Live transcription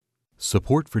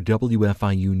Support for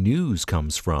WFIU News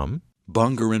comes from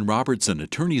Bunger and Robertson,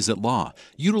 attorneys at law,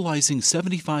 utilizing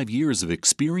 75 years of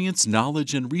experience,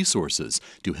 knowledge, and resources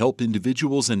to help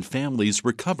individuals and families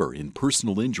recover in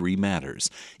personal injury matters.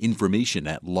 Information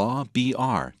at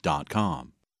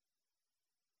lawbr.com.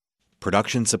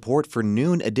 Production support for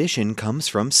Noon Edition comes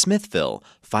from Smithville,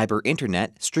 fiber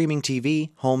internet, streaming TV,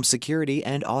 home security,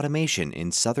 and automation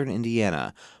in southern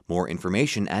Indiana. More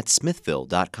information at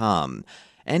smithville.com.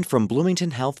 And from Bloomington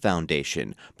Health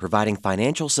Foundation, providing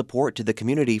financial support to the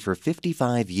community for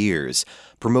 55 years,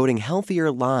 promoting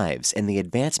healthier lives and the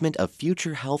advancement of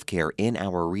future healthcare in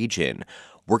our region,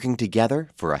 working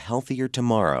together for a healthier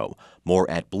tomorrow. More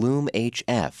at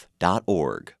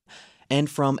bloomhf.org. And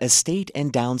from Estate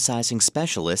and Downsizing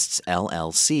Specialists,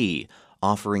 LLC,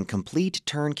 offering complete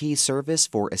turnkey service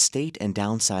for estate and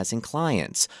downsizing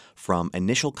clients, from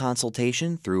initial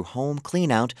consultation through home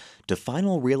cleanout to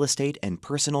final real estate and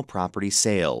personal property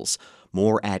sales.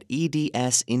 More at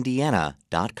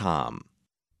edsindiana.com.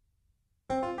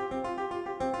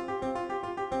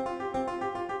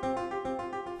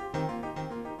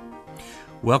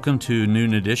 Welcome to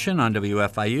Noon Edition on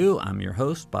WFIU. I'm your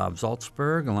host, Bob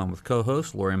Zaltzberg, along with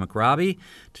co-host Laurie McRobbie.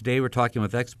 Today we're talking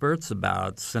with experts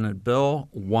about Senate Bill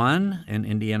 1 and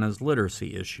Indiana's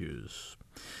literacy issues.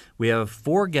 We have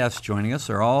 4 guests joining us.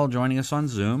 They're all joining us on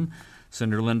Zoom.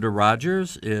 Senator Linda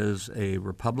Rogers is a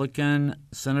Republican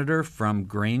senator from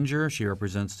Granger. She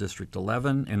represents District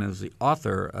 11 and is the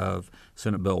author of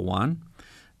Senate Bill 1.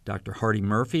 Dr. Hardy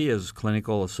Murphy is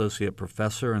Clinical Associate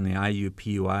Professor in the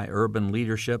IUPUI Urban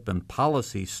Leadership and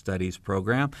Policy Studies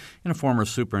program and a former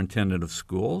superintendent of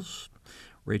schools.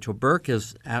 Rachel Burke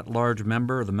is at-large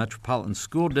member of the Metropolitan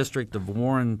School District of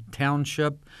Warren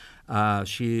Township.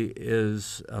 She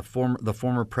is the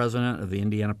former president of the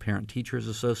Indiana Parent Teachers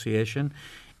Association.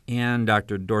 And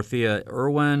Dr. Dorothea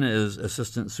Irwin is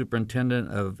Assistant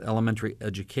Superintendent of Elementary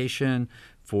Education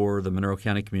for the Monroe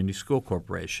County Community School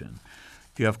Corporation.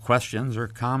 If you have questions or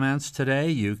comments today,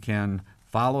 you can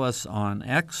follow us on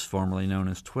X, formerly known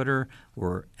as Twitter,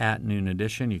 or at Noon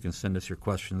Edition. You can send us your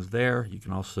questions there. You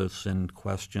can also send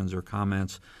questions or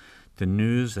comments to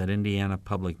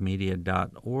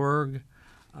news@indianapublicmedia.org.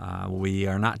 We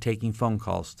are not taking phone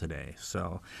calls today,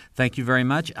 so thank you very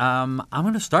much. I'm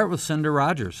going to start with Senator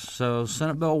Rogers. So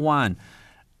Senate Bill 1,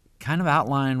 kind of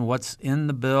outline what's in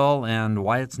the bill and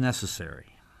why it's necessary.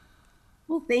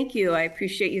 Well, thank you. I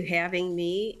appreciate you having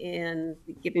me and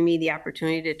giving me the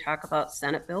opportunity to talk about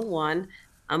Senate Bill 1.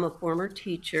 I'm a former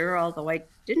teacher, although I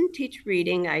didn't teach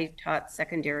reading, I taught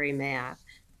secondary math.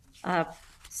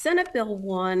 Senate Bill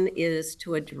 1 is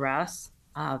to address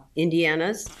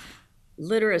Indiana's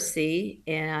literacy,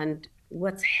 and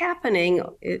what's happening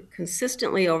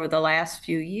consistently over the last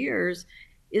few years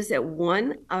is that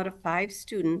 1 out of 5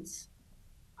 students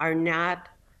are not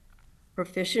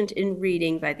proficient in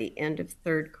reading by the end of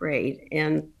 3rd grade.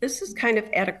 And this is kind of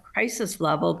at a crisis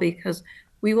level because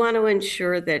we want to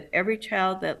ensure that every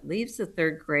child that leaves the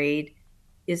 3rd grade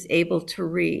is able to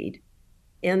read.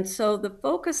 And so the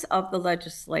focus of the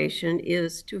legislation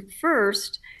is to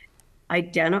first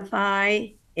identify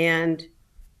and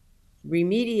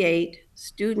remediate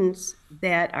students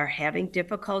that are having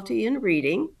difficulty in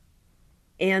reading.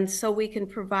 And so we can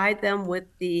provide them with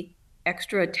the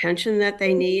extra attention that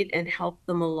they need and help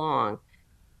them along.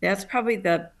 That's probably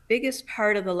the biggest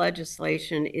part of the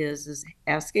legislation is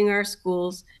asking our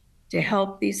schools to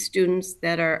help these students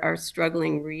that are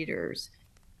struggling readers.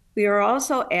 We are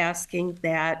also asking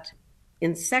that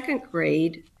in 2nd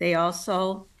grade, they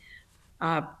also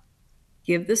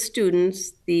give the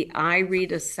students the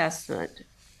iRead assessment.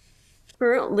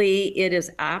 Currently, it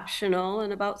is optional,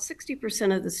 and about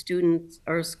 60% of the students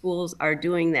or schools are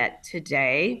doing that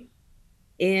today.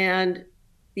 And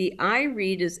the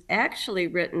iRead is actually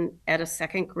written at a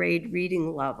 2nd grade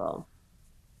reading level.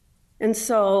 And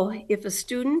so if a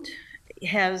student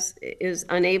is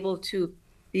unable to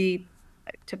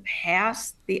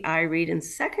pass the iRead in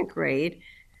 2nd grade,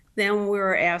 then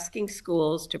we're asking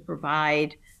schools to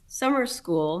provide summer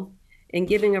school and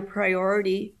giving a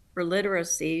priority for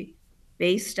literacy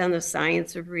based on the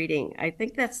science of reading. I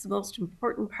think that's the most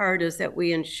important part, is that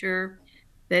we ensure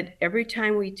that every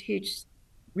time we teach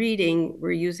reading,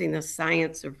 we're using the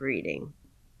science of reading.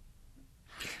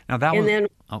 Now go ahead.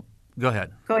 Go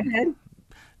ahead.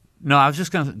 No, I was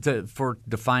just going to, for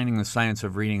defining the science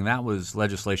of reading, that was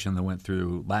legislation that went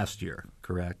through last year,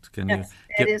 correct? Yes,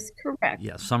 that is correct.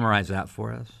 Yeah, summarize that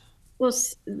for us. Well,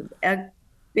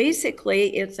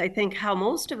 basically, it's, I think, how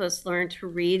most of us learn to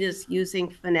read is using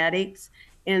phonetics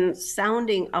and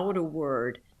sounding out a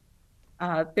word.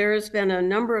 There's been a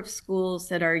number of schools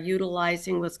that are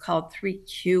utilizing what's called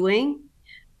 3Qing,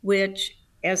 which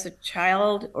as a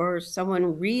child or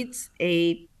someone reads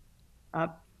a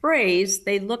phrase,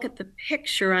 they look at the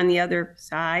picture on the other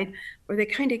side, or they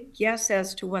kind of guess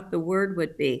as to what the word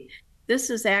would be.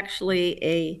 This is actually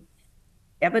a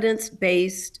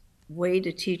evidence-based way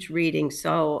to teach reading.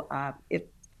 So it's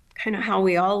kind of how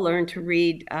we all learned to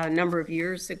read a number of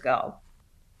years ago.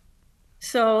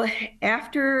 So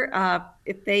after,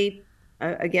 if they,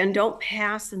 again, don't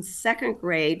pass in second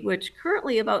grade, which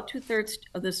currently about 2/3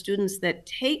 of the students that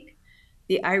take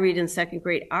the iRead in second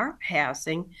grade are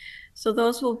passing, so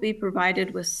those will be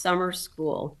provided with summer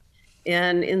school.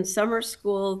 And in summer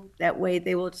school, that way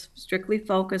they will strictly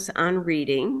focus on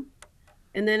reading.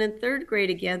 And then in third grade,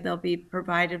 again, they'll be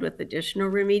provided with additional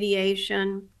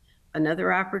remediation,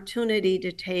 another opportunity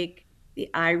to take the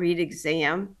iRead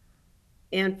exam.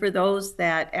 And for those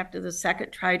that after the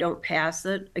second try don't pass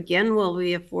it, again, will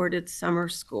be afforded summer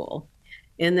school.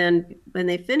 And then when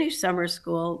they finish summer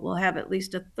school, we'll have at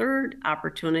least a third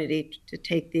opportunity to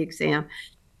take the exam.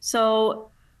 So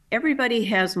everybody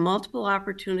has multiple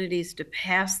opportunities to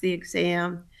pass the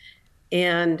exam,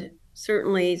 and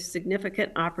certainly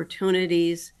significant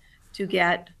opportunities to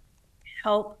get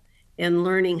help in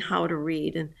learning how to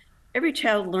read. And every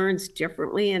child learns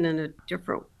differently and in a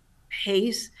different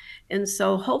pace. And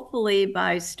so hopefully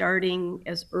by starting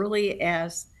as early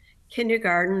as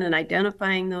kindergarten and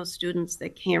identifying those students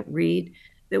that can't read,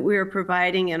 that we are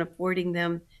providing and affording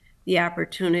them the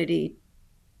opportunity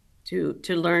to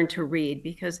learn to read.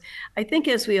 Because I think,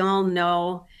 as we all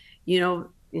know,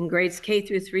 in grades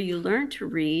K-3, you learn to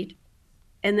read,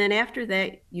 and then after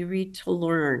that, you read to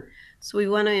learn. So we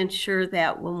want to ensure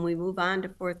that when we move on to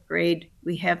fourth grade,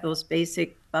 we have those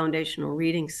basic foundational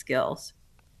reading skills.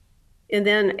 And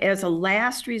then as a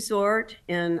last resort,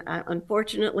 and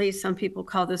unfortunately, some people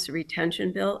call this a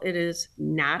retention bill. It is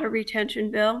not a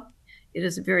retention bill. It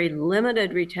is a very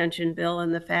limited retention bill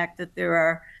in the fact that there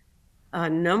are a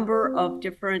number of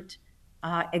different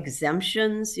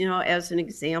exemptions. As an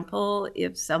example,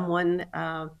 if someone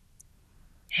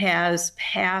has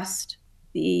passed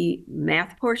the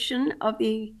math portion of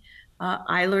the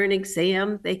iLearn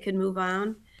exam, they can move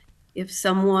on. If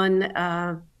someone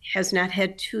has not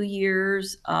had 2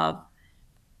 years of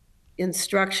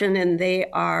instruction and they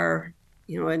are,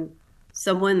 and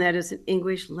someone that is an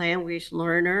English language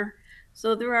learner.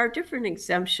 So there are different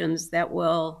exemptions that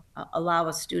will allow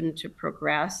a student to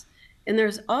progress. And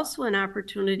there's also an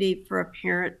opportunity for a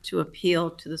parent to appeal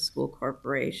to the school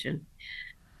corporation.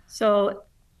 So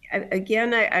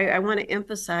again, I want to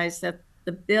emphasize that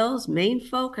the bill's main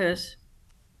focus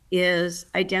is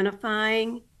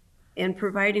identifying and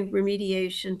providing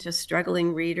remediation to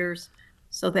struggling readers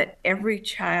so that every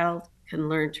child can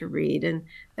learn to read. And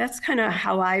that's kind of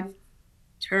how I've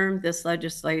termed this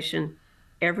legislation: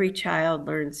 every child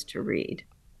learns to read.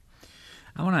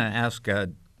 I want to ask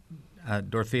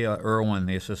Dorothea Irwin,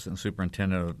 the Assistant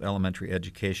Superintendent of Elementary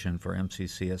Education for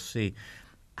MCCSC,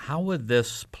 how would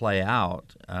this play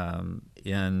out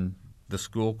in the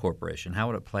school corporation? How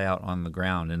would it play out on the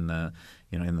ground in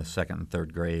the second and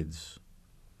third grades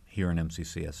here in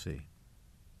MCCSC?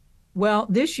 Well,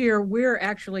 this year we're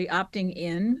actually opting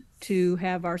in to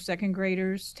have our second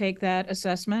graders take that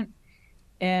assessment.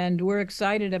 And we're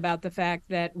excited about the fact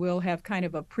that we'll have kind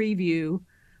of a preview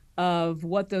of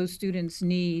what those students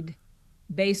need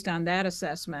based on that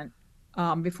assessment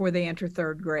before they enter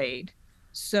third grade,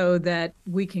 so that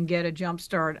we can get a jump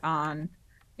start on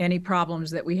any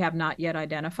problems that we have not yet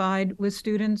identified with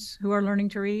students who are learning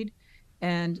to read.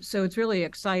 And so it's really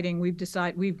exciting. We've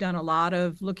done a lot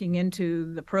of looking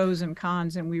into the pros and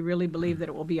cons, and we really believe that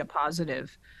it will be a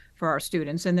positive for our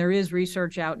students. And there is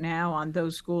research out now on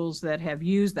those schools that have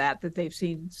used that they've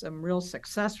seen some real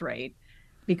success rate,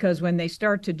 because when they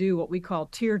start to do what we call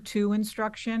tier 2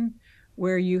 instruction,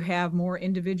 where you have more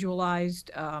individualized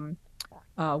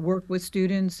work with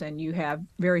students and you have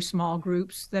very small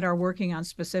groups that are working on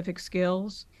specific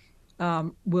skills,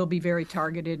 will be very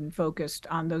targeted and focused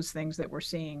on those things that we're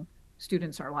seeing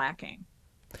students are lacking.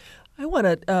 I want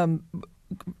to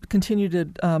continue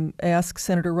to ask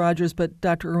Senator Rogers, but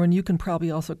Dr. Irwin, you can probably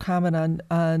also comment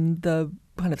on the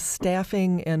kind of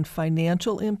staffing and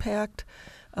financial impact.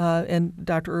 And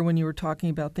Dr. Irwin, you were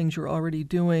talking about things you're already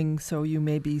doing, so you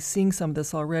may be seeing some of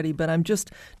this already, but I'm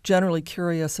just generally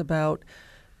curious about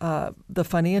the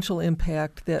financial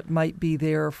impact that might be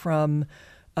there from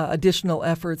additional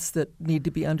efforts that need to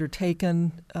be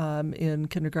undertaken in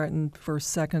kindergarten, first,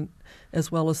 second, as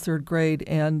well as third grade,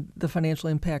 and the financial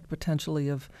impact potentially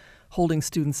of holding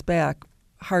students back.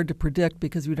 Hard to predict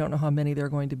because we don't know how many there are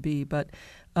going to be. But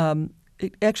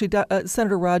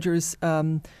Senator Rogers,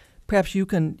 perhaps you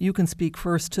can speak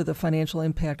first to the financial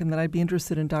impact, and then I'd be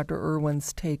interested in Dr.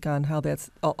 Irwin's take on how this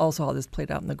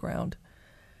played out on the ground.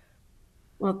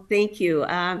 Well, thank you.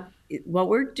 What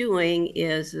we're doing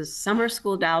is summer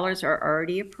school dollars are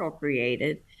already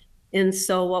appropriated. And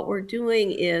so what we're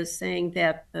doing is saying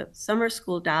that the summer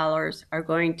school dollars are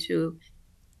going to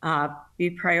be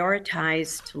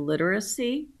prioritized to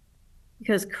literacy,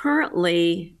 because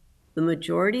currently the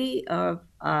majority of,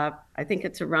 I think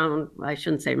it's around, I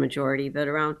shouldn't say majority, but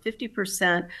around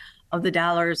 50% of the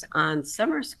dollars on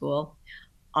summer school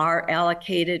are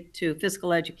allocated to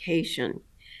physical education.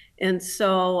 And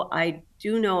so I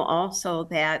do know also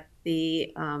that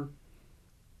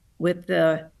with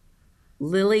the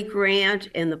Lilly grant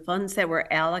and the funds that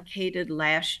were allocated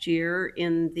last year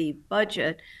in the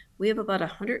budget, we have about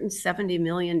 $170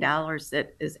 million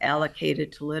that is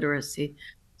allocated to literacy.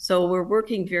 So we're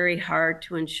working very hard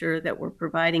to ensure that we're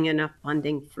providing enough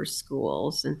funding for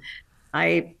schools. And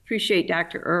I appreciate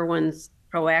Dr. Irwin's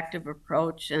proactive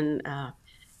approach and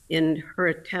in her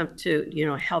attempt to,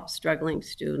 help struggling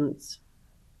students.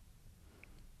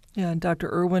 Yeah, and Dr.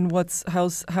 Irwin, how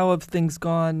have things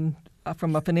gone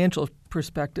from a financial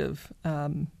perspective,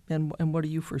 and what do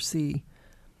you foresee?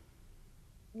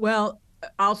 Well,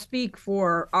 I'll speak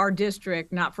for our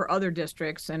district, not for other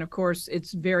districts, and of course,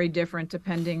 it's very different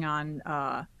depending on,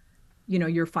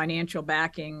 your financial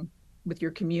backing with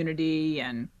your community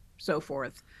and so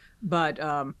forth. But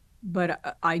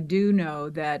I do know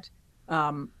that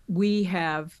we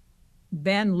have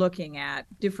been looking at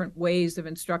different ways of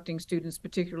instructing students,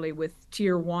 particularly with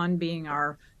Tier 1 being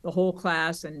the whole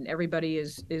class, and everybody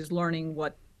is learning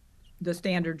what the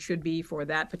standard should be for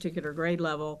that particular grade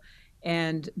level.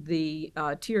 And the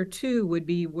Tier 2 would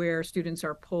be where students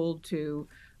are pulled to,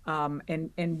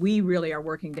 and we really are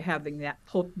working to having that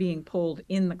being pulled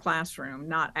in the classroom,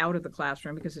 not out of the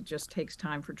classroom, because it just takes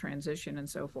time for transition and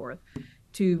so forth,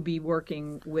 to be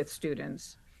working with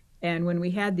students. And when we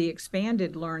had the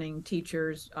expanded learning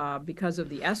teachers, because of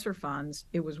the ESSER funds,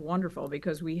 it was wonderful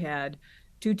because we had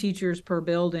 2 teachers per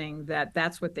building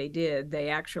that's what they did. They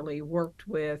actually worked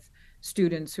with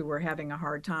students who were having a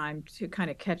hard time to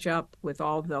kind of catch up with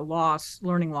all the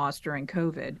learning loss during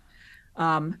COVID.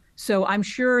 So I'm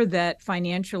sure that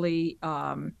financially,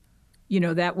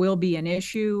 that will be an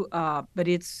issue, but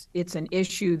it's an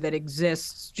issue that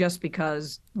exists just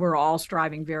because we're all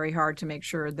striving very hard to make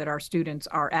sure that our students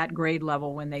are at grade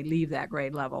level when they leave that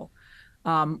grade level.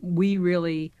 We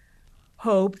really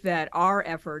hope that our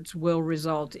efforts will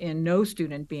result in no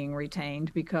student being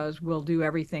retained, because we'll do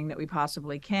everything that we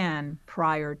possibly can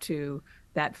prior to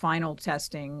that final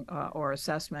testing or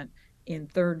assessment in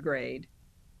 3rd grade.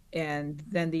 And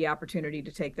then the opportunity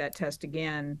to take that test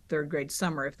again 3rd grade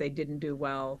summer if they didn't do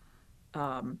well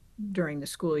during the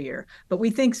school year. But we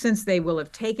think since they will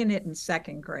have taken it in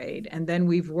 2nd grade, and then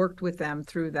we've worked with them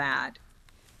through that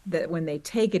when they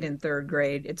take it in 3rd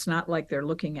grade, it's not like they're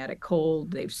looking at it cold.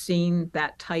 They've seen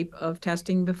that type of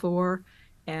testing before,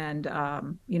 and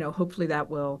hopefully that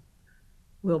will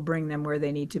bring them where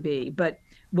they need to be. But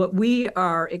what we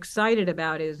are excited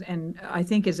about is, and I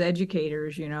think as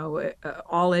educators,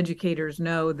 all educators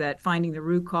know that finding the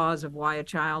root cause of why a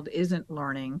child isn't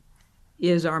learning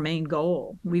is our main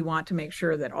goal. We want to make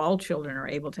sure that all children are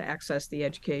able to access the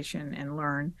education and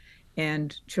learn.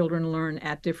 And children learn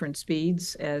at different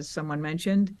speeds, as someone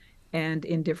mentioned, and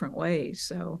in different ways.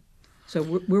 So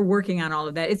we're working on all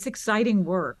of that. It's exciting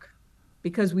work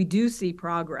because we do see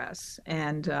progress.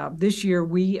 And this year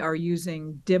we are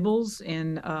using dibbles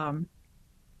in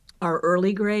our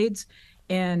early grades.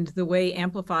 And the way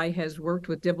Amplify has worked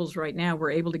with dibbles right now,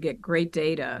 we're able to get great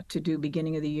data to do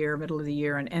beginning of the year, middle of the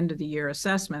year, and end of the year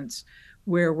assessments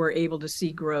where we're able to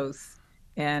see growth.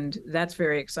 And that's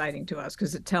very exciting to us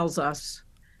because it tells us,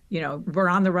 we're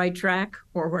on the right track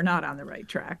or we're not on the right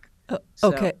track.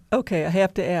 Okay. I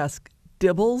have to ask,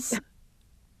 dibbles?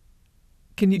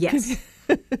 Yes.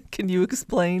 Can you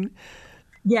explain?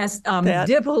 Yes,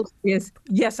 dibbles is,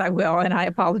 yes, I will. And I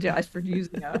apologize for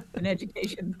using an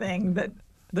education thing that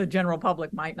the general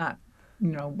public might not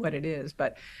know what it is.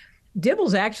 But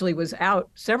dibbles actually was out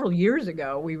several years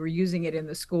ago. We were using it in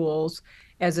the schools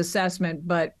as assessment,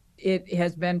 but it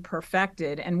has been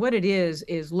perfected. And what it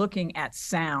is looking at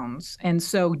sounds. And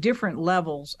so different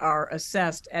levels are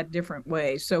assessed at different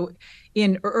ways. So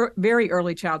in very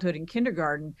early childhood, in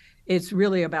kindergarten, it's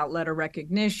really about letter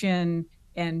recognition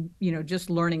and, just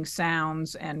learning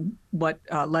sounds and what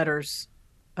letters,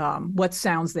 what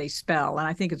sounds they spell. And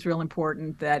I think it's real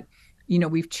important that,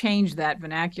 we've changed that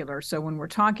vernacular. So when we're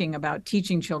talking about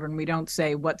teaching children, we don't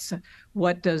say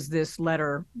what does this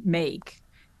letter make?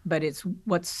 but it's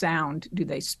what sound do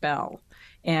they spell.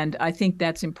 And I think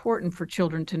that's important for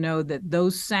children to know that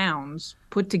those sounds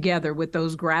put together with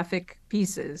those graphic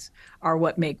pieces are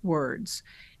what make words.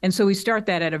 And so we start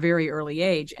that at a very early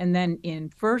age. And then in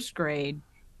first grade,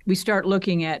 we start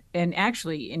looking at, and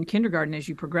actually in kindergarten, as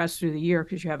you progress through the year,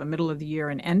 because you have a middle of the year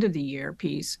and end of the year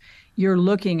piece, you're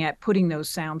looking at putting those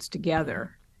sounds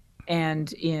together.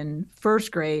 And in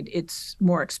first grade, it's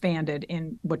more expanded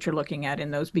in what you're looking at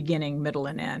in those beginning, middle,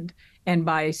 and end. And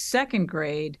by second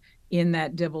grade, in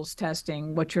that DIBELS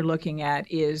testing, what you're looking at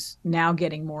is now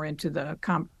getting more into the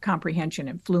comprehension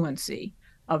and fluency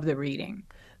of the reading.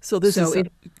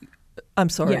 I'm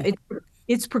sorry. Yeah,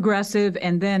 it's progressive.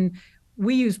 And then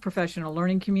we use professional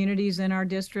learning communities in our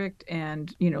district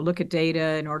and, look at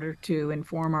data in order to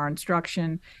inform our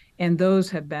instruction. And those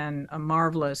have been a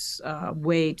marvelous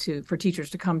way for teachers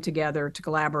to come together, to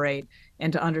collaborate,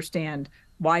 and to understand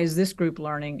why is this group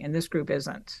learning and this group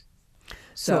isn't.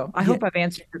 So I hope I've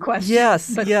answered your question.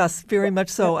 Yes, very much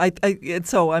so.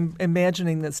 So I'm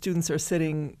imagining that students are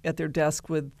sitting at their desk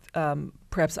with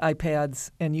perhaps iPads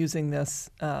and using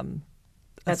this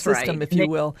system, right. if you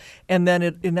will. And then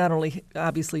it not only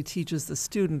obviously teaches the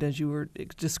student, as you were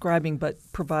describing, but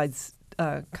provides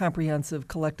comprehensive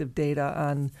collective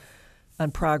data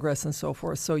on progress and so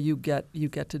forth. So you get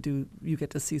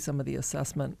to see some of the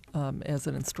assessment as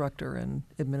an instructor and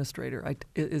administrator.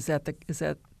 Is that the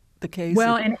case?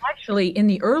 Well, and actually in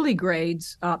the early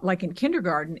grades, like in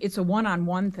kindergarten, it's a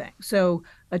one-on-one thing. So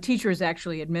a teacher is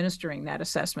actually administering that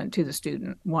assessment to the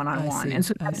student one-on-one. And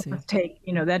so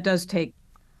that does take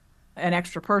an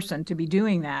extra person to be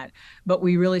doing that, but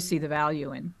we really see the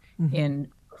value in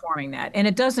performing that. And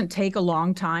it doesn't take a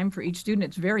long time for each student.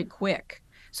 It's very quick.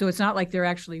 So it's not like they're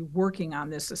actually working on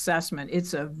this assessment.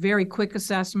 It's a very quick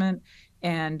assessment.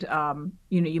 And,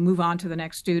 you move on to the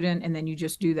next student, and then you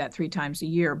just do that 3 times a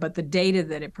year. But the data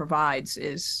that it provides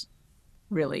is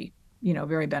really,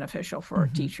 very beneficial for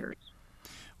teachers.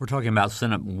 We're talking about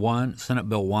Senate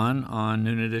Bill 1 on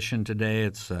Noon Edition today.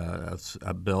 It's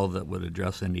a bill that would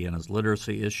address Indiana's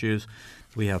literacy issues.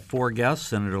 We have 4 guests.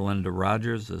 Senator Linda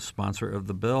Rogers, the sponsor of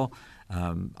the bill.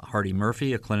 Hardy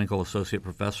Murphy, a clinical associate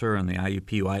professor in the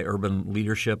IUPUI Urban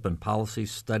Leadership and Policy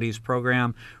Studies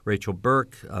program. Rachel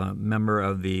Burke, a member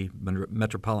of the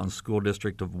Metropolitan School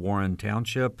District of Warren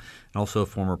Township, and also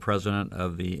former president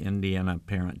of the Indiana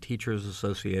Parent Teachers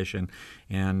Association.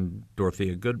 And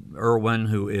Dorothea Irwin,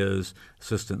 who is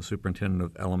assistant superintendent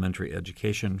of elementary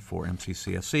education for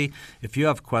MCCSC. If you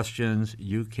have questions,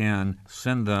 you can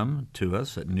send them to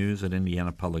us at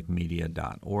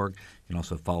news@indianapublicmedia.org. You can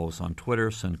also follow us on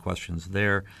Twitter, send questions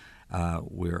there.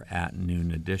 We're at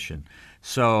Noon Edition.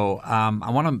 So I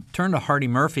want to turn to Hardy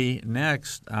Murphy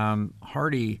next.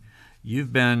 Hardy,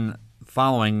 you've been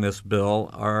following this bill.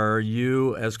 Are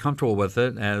you as comfortable with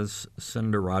it as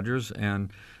Senator Rogers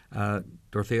and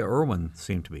Dorothea Irwin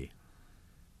seem to be?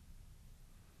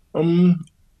 I'm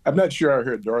not sure I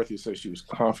heard Dorothy say she was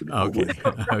comfortable with it.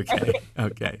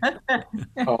 Okay.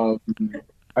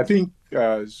 I think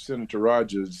Senator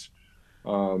Rogers,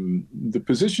 the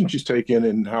position she's taken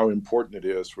and how important it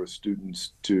is for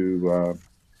students to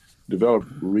develop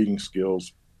reading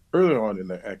skills early on in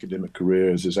their academic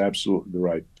careers is absolutely the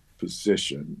right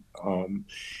position.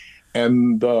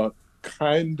 And the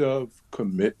kind of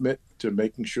commitment to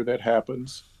making sure that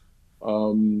happens,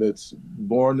 that's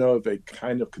born of a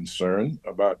kind of concern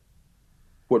about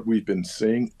what we've been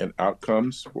seeing in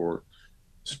outcomes for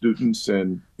students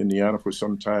in Indiana for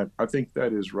some time. I think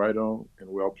that is right on and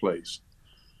well placed.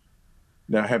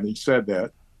 Now, having said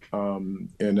that,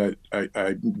 and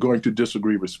I'm going to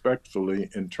disagree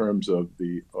respectfully in terms of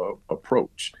the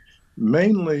approach,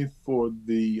 mainly for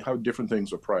how different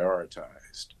things are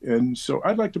prioritized. And so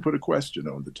I'd like to put a question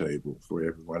on the table for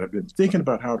everyone. I've been thinking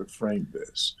about how to frame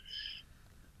this,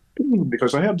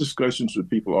 because I have discussions with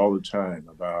people all the time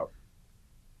about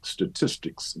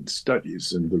statistics and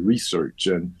studies and the research,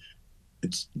 and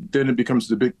then it becomes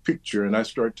the big picture, and I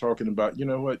start talking about, you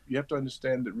have to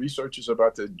understand that research is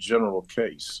about the general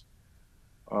case.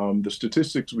 The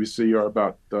statistics we see are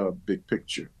about the big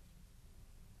picture.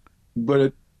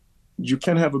 But you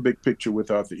can't have a big picture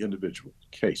without the individual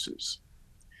cases.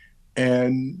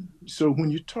 And so when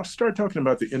you start talking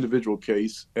about the individual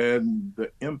case and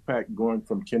the impact going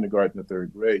from kindergarten to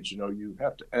 3rd grade, you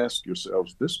have to ask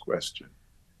yourselves this question.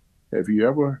 Have you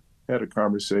ever had a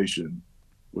conversation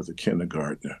with a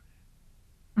kindergartner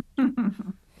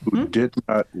who did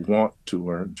not want to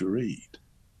learn to read?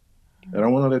 And I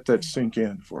want to let that sink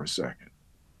in for a second.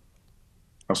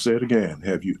 I'll say it again.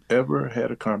 Have you ever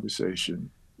had a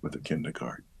conversation with a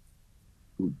kindergartner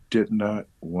who did not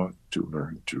want to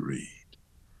learn to read?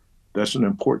 That's an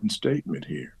important statement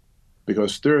here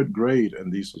because third grade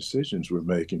and these decisions we're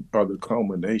making are the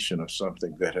culmination of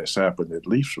something that has happened at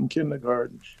least from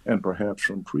kindergarten and perhaps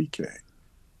from pre-K.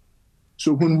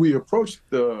 So when we approach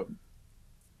the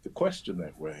question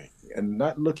that way and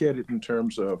not look at it in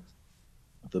terms of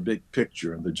the big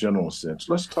picture and the general sense,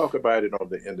 let's talk about it on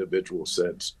the individual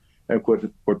sense and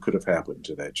what could have happened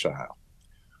to that child.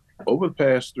 Over the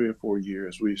past 3 or 4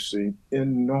 years, we've seen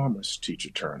enormous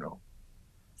teacher turnover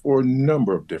for a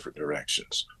number of different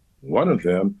directions. One of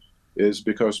them is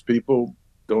because people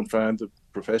don't find the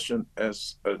profession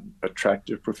as an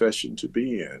attractive profession to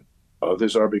be in.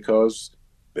 Others are because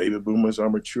baby boomers are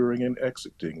maturing and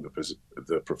exiting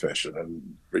the profession,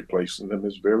 and replacing them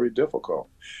is very difficult.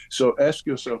 So ask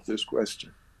yourself this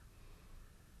question.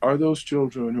 Are those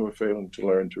children who are failing to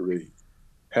learn to read,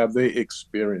 have they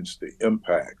experienced the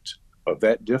impact of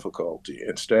that difficulty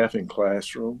in staffing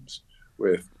classrooms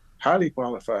with highly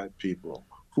qualified people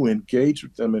who engage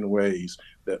with them in ways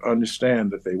that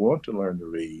understand that they want to learn to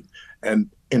read and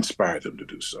inspire them to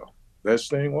do so? That's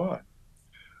thing one.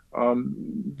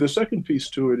 The second piece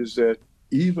to it is that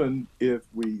even if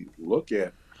we look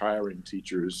at hiring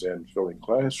teachers and filling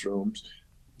classrooms,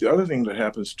 the other thing that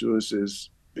happens to us is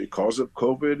because of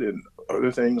COVID and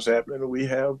other things happening,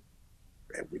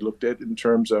 we looked at in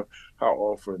terms of how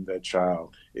often that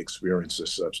child experiences a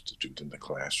substitute in the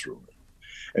classroom.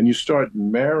 And you start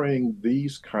marrying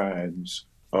these kinds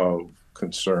of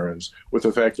concerns with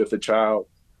the fact that the child,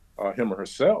 him or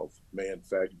herself, may in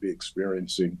fact be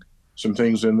experiencing some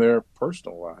things in their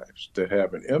personal lives that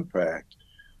have an impact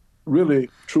really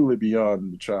truly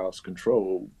beyond the child's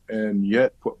control. And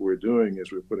yet what we're doing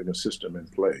is we're putting a system in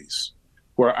place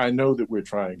where I know that we're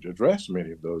trying to address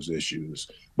many of those issues,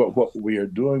 but what we are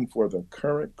doing for the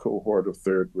current cohort of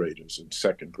third graders and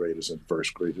second graders and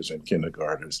first graders and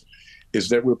kindergartners is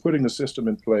that we're putting a system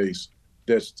in place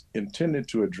that's intended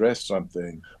to address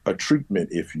something, a treatment,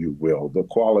 if you will, the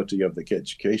quality of the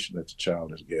education that the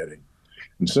child is getting.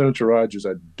 And Senator Rogers,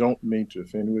 I don't mean to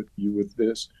offend you with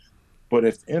this, but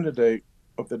at the end of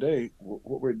the day,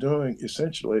 what we're doing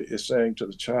essentially is saying to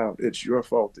the child, it's your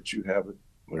fault that you haven't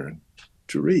learned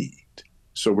to read.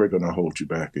 So we're going to hold you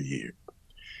back a year.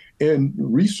 In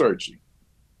researching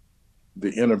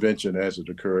the intervention as it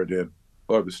occurred in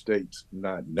other states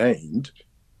not named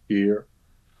here,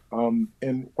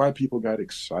 and why people got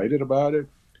excited about it,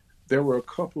 there were a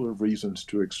couple of reasons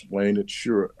to explain it.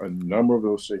 Sure, a number of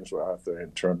those things were out there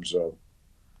in terms of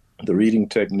the reading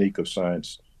technique of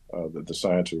science, the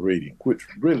science of reading, which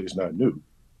really is not new.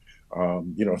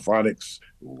 Phonics,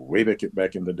 way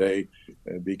back in the day,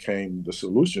 became the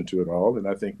solution to it all. And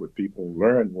I think what people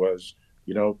learned was,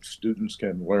 students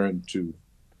can learn to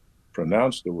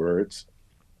pronounce the words.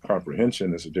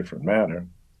 Comprehension is a different matter.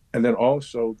 And then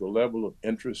also the level of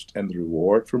interest and the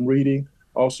reward from reading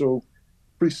also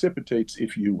precipitates,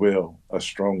 if you will, a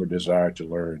stronger desire to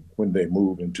learn when they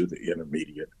move into the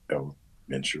intermediate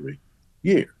elementary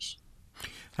years.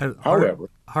 However,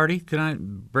 Hardy,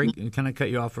 can I cut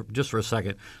you off just for a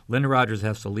second? Linda Rogers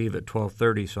has to leave at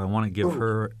 12:30, so I want to give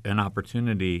her an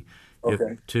opportunity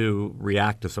to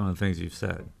react to some of the things you've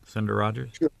said. Senator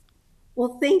Rogers? Sure.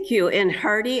 Well, thank you. And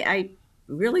Hardy, I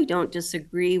really don't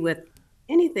disagree with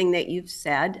anything that you've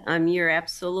said. You're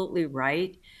absolutely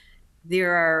right.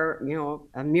 There are,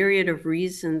 a myriad of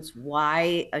reasons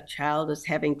why a child is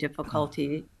having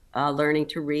difficulty learning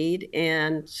to read.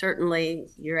 And certainly,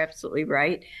 you're absolutely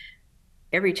right.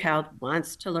 Every child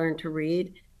wants to learn to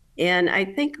read. And I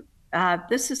think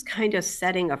this is kind of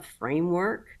setting a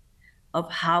framework of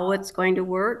how it's going to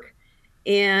work.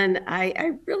 And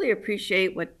I really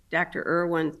appreciate what Dr.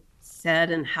 Irwin said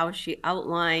and how she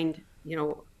outlined,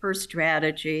 her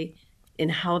strategy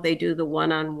and how they do the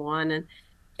one-on-one. And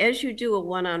as you do a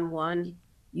one-on-one,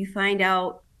 you find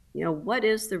out, what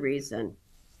is the reason?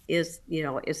 Is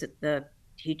it the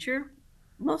teacher?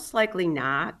 Most likely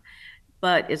not.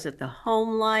 But is it the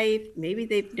home life? Maybe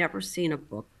they've never seen a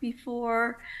book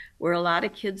before, where a lot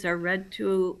of kids are read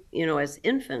to, as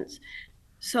infants.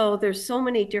 So there's so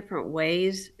many different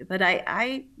ways, but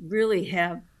I really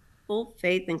have full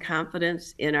faith and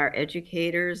confidence in our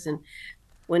educators. And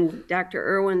when Dr.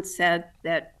 Irwin said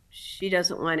that she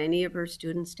doesn't want any of her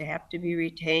students to have to be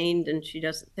retained and she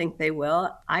doesn't think they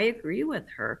will, I agree with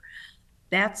her.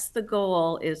 That's the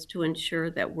goal, is to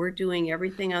ensure that we're doing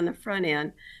everything on the front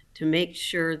end to make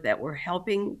sure that we're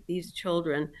helping these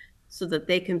children so that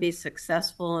they can be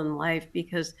successful in life.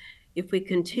 Because if we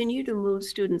continue to move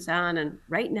students on, and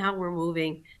right now we're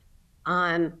moving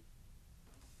on,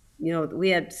 we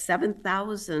had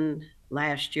 7,000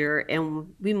 last year,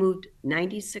 and we moved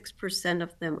 96%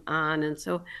 of them on. And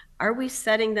so are we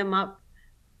setting them up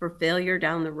for failure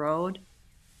down the road?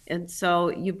 And so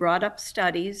you brought up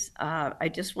studies. I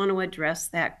just want to address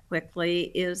that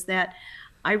quickly, is that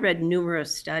I read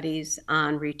numerous studies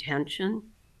on retention.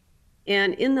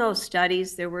 And in those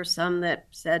studies, there were some that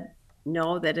said,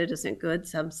 no, that it isn't good.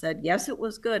 Some said, yes, it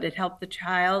was good. It helped the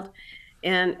child.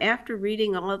 And after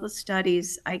reading all of the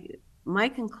studies, my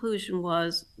conclusion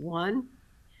was, one,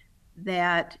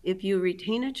 that if you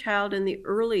retain a child in the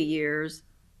early years,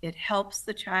 it helps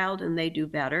the child and they do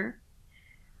better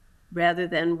rather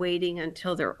than waiting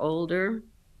until they're older.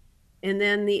 And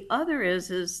then the other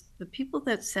is the people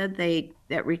that said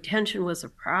that retention was a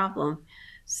problem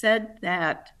said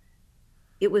that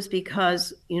it was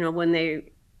because, when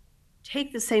they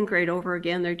take the same grade over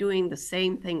again, they're doing the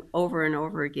same thing over and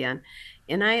over again.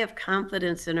 And I have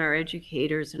confidence in our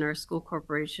educators and our school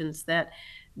corporations that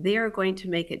they are going to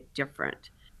make it different.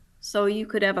 So you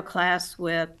could have a class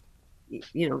with,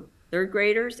 third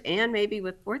graders and maybe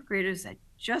with fourth graders that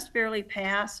just barely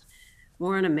passed,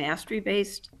 more in a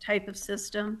mastery-based type of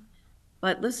system.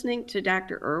 But listening to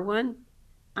Dr. Irwin,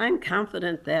 I'm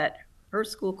confident that her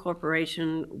school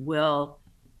corporation will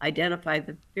identify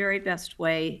the very best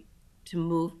way to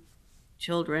move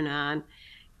children on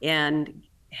and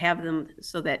have them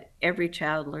so that every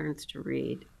child learns to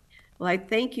read. Well, I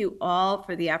thank you all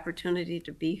for the opportunity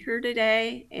to be here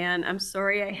today, and I'm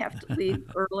sorry I have to leave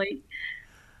early,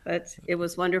 but it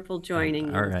was wonderful joining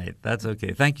you. All right, that's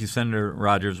okay. Thank you, Senator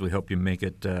Rogers. We hope you make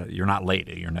it, you're not late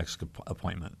at your next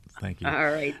appointment. Thank you.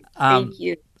 All right, thank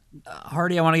you.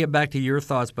 Hardy, I want to get back to your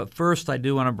thoughts, but first I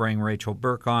do want to bring Rachel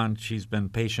Burke on. She's been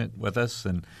patient with us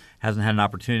and hasn't had an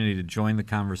opportunity to join the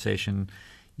conversation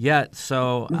yet.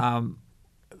 So,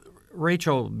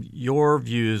 Rachel, your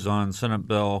views on Senate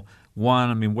Bill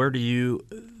 1, where do you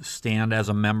stand as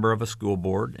a member of a school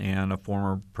board and a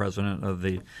former president of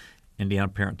the Indiana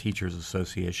Parent Teachers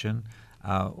Association?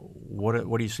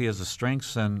 What do you see as the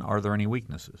strengths, and are there any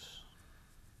weaknesses?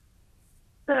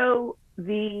 So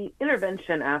the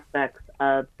intervention aspects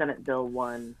of Senate Bill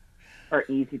 1 are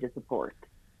easy to support.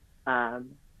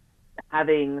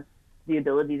 Having the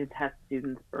ability to test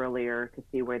students earlier to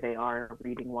see where they are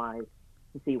reading-wise,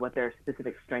 to see what their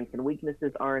specific strengths and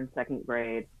weaknesses are in second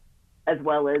grade, as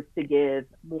well as to give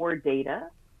more data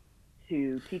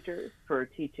to teachers for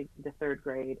teaching to third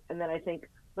grade. And then I think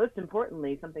most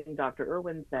importantly, something Dr.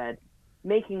 Irwin said,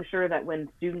 making sure that when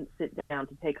students sit down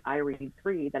to take iRead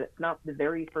 3, that it's not the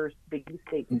very first big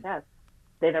state test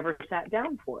they've ever sat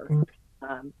down for,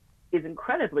 is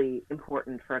incredibly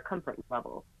important for a comfort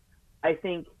level. I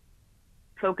think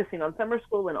focusing on summer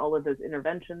school and all of those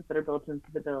interventions that are built into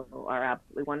the bill are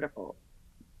absolutely wonderful.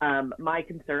 My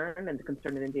concern and the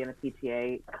concern of Indiana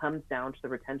PTA comes down to the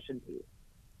retention piece.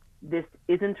 This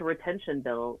isn't a retention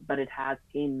bill, but it has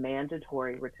a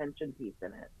mandatory retention piece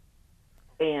in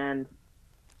it. And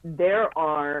there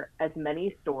are as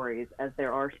many stories as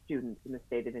there are students in the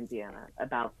state of Indiana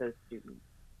about those students.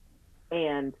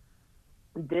 And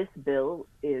this bill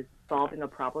is solving a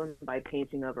problem by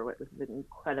painting over what was an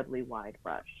incredibly wide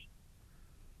brush.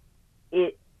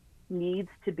 It needs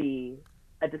to be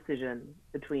a decision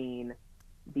between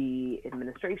the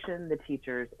administration, the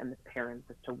teachers, and the parents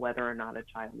as to whether or not a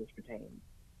child is retained.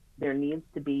 There needs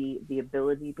to be the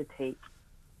ability to take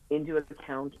into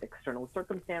account external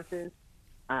circumstances,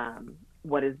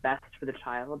 what is best for the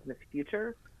child in the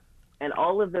future, and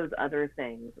all of those other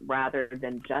things, rather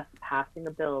than just passing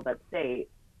a bill that states,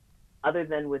 other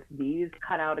than with these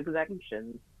cutout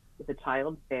exemptions, if a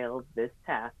child fails this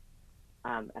test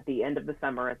at the end of the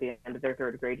summer, at the end of their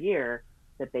third grade year,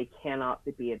 that they cannot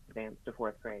be advanced to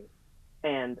fourth grade.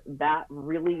 And that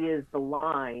really is the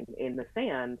line in the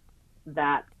sand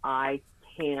that I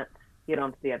can't get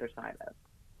onto the other side of.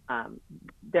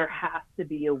 There has to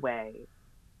be a way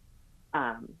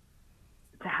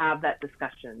to have that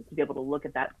discussion, to be able to look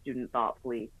at that student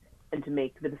thoughtfully and to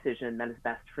make the decision that is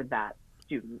best for that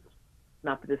student,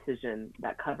 not the decision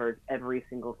that covers every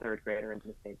single third grader in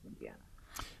the state of Indiana.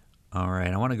 All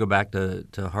right. I want to go back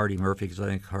to Hardy Murphy, because I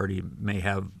think Hardy may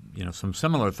have some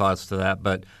similar thoughts to that,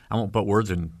 but I won't put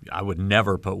words in. I would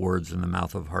never put words in the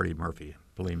mouth of Hardy Murphy.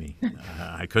 Believe me,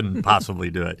 I couldn't possibly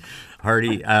do it.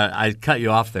 Hardy, I cut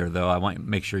you off there, though. I want to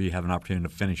make sure you have an opportunity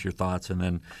to finish your thoughts and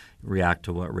then react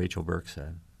to what Rachel Burke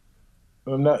said.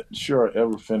 I'm not sure I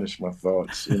ever finished my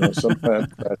thoughts. Sometimes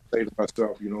I say to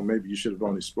myself, maybe you should have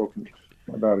only spoken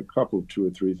about a couple, 2 or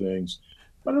 3 things.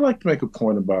 But I'd like to make a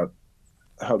point about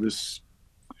how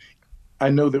I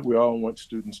know that we all want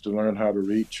students to learn how to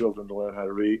read, children to learn how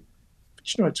to read.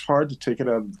 But, it's hard to take it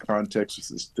out of the context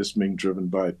of this being driven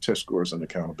by test scores and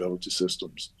accountability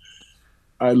systems.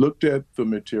 I looked at the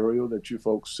material that you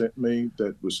folks sent me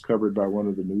that was covered by one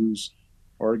of the news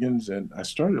organs, and I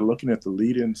started looking at the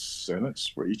lead-in sentence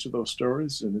for each of those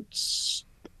stories, and it's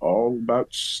all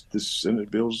about the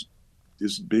Senate bills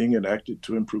is being enacted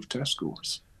to improve test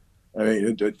scores. I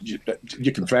mean,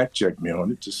 you can fact check me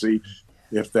on it to see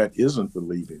if that isn't the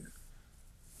lead-in.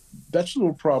 That's a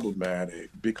little problematic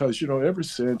because, ever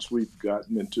since we've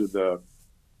gotten into the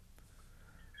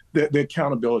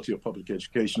accountability of public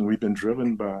education, we've been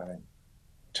driven by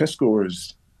test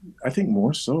scores, I think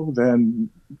more so than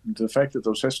the fact that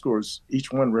those test scores,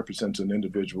 each one represents an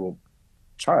individual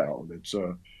child. It's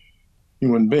a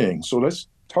human being. So let's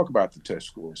talk about the test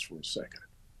scores for a second.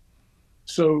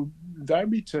 So the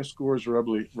IB test scores,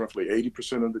 roughly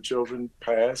 80% of the children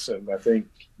pass, and I think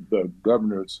the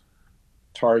governor's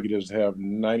target is to have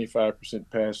 95%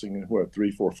 passing in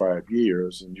 3, 4, 5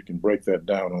 years, and you can break that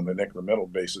down on an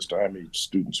incremental basis to how many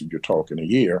students you're talking a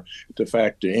year to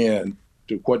factor in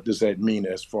to what does that mean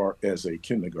as far as a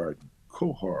kindergarten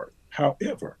cohort.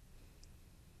 However,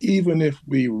 even if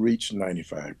we reach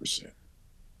 95%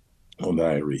 on the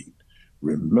iRead,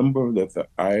 remember that the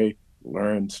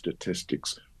iLearn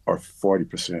statistics are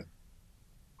 40%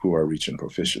 who are reaching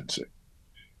proficiency.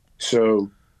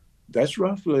 So that's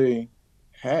roughly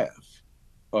half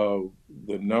of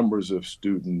the numbers of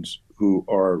students who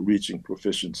are reaching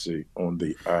proficiency on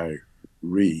the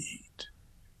iRead.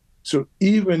 So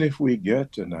even if we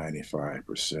get to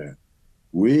 95%,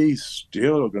 we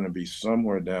still are going to be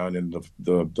somewhere down in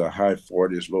the high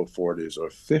 40s, low 40s, or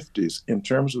 50s in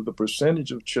terms of the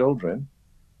percentage of children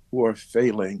who are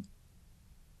failing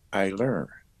iLearn.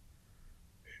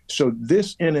 So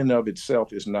this in and of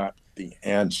itself is not the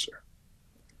answer.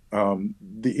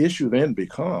 The issue then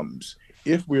becomes,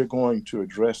 if we're going to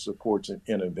address supports and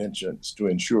interventions to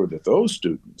ensure that those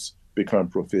students become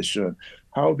proficient,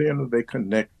 how then are they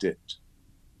connected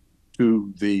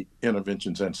to the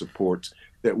interventions and supports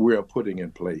that we're putting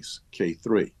in place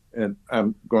K-3? And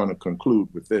I'm going to conclude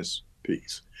with this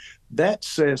piece. That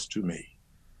says to me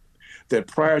that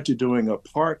prior to doing a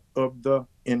part of the,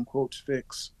 in quotes,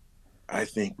 fix, I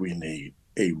think we need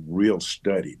a real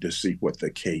study to see what the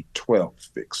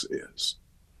K-12 fix is.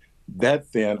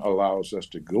 That then allows us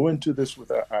to go into this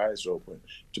with our eyes open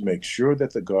to make sure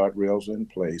that the guardrails are in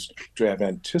place, to have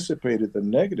anticipated the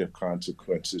negative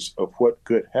consequences of what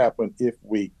could happen if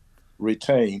we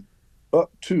retain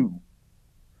up to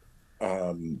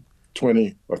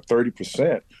 20 or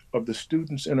 30% of the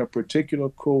students in a particular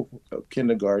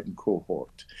kindergarten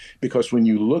cohort. Because when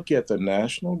you look at the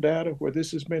national data where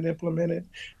this has been implemented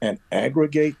and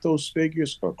aggregate those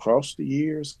figures across the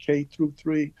years, K through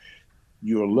 3,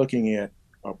 you're looking at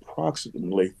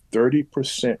approximately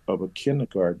 30% of a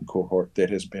kindergarten cohort that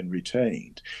has been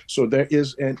retained. So there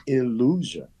is an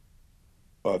illusion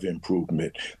of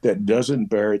improvement that doesn't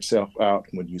bear itself out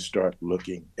when you start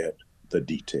looking at the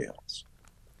details.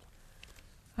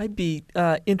 I'd be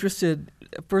interested,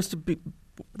 first,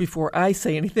 before I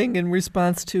say anything in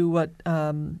response to what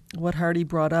Hardy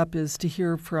brought up, is to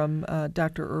hear from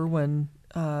Dr. Irwin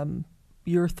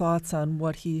your thoughts on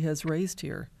what he has raised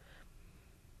here.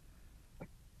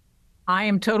 I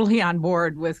am totally on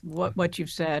board with what you've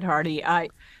said, Hardy.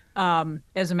 As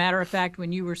a matter of fact,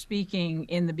 when you were speaking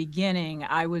in the beginning,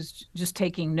 I was just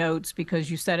taking notes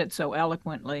because you said it so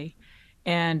eloquently.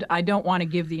 And I don't want to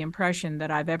give the impression that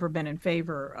I've ever been in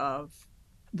favor of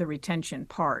the retention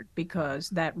part, because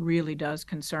that really does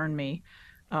concern me.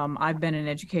 I've been in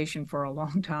education for a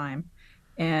long time,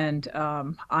 and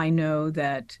I know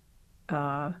that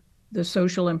the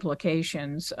social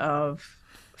implications of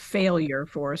failure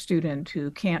for a student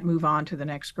who can't move on to the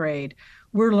next grade,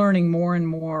 we're learning more and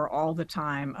more all the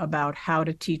time about how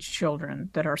to teach children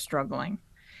that are struggling.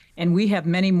 And we have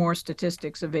many more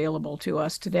statistics available to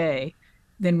us today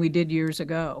than we did years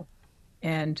ago.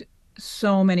 And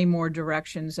so many more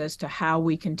directions as to how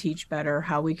we can teach better,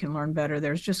 how we can learn better.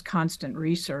 There's just constant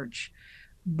research.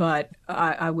 But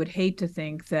I would hate to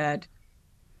think that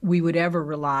we would ever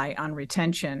rely on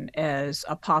retention as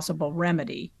a possible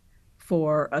remedy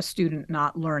for a student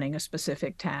not learning a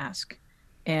specific task.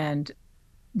 And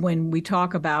when we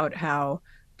talk about how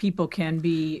you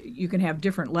can have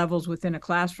different levels within a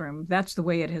classroom, that's the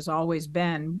way it has always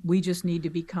been. We just need to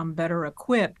become better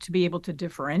equipped to be able to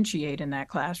differentiate in that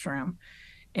classroom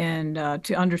and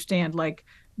to understand, like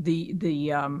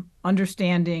the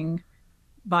understanding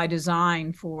by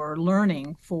design for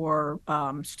learning for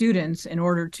students in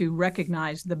order to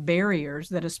recognize the barriers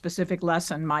that a specific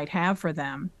lesson might have for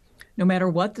them, no matter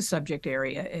what the subject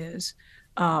area is.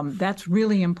 That's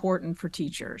really important for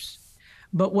teachers.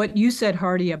 But what you said,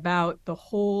 Hardy, about the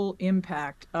whole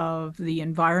impact of the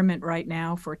environment right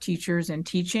now for teachers and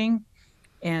teaching,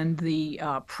 and the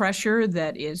pressure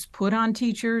that is put on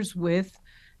teachers with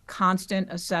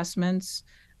constant assessments,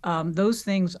 those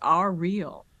things are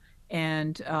real.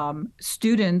 And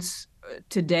students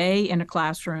today in a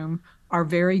classroom are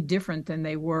very different than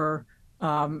they were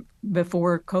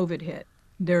before COVID hit.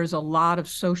 There's a lot of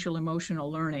social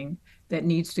emotional learning that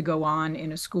needs to go on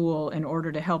in a school in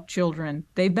order to help children.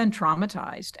 They've been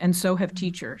traumatized, and so have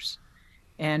teachers.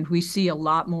 And we see a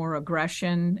lot more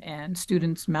aggression and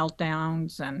students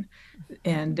meltdowns,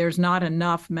 and there's not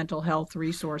enough mental health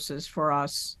resources for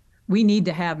us. We need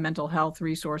to have mental health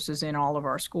resources in all of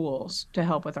our schools to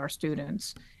help with our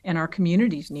students, and our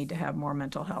communities need to have more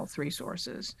mental health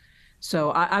resources.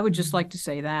 So I would just like to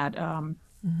say that, and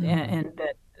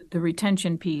that the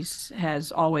retention piece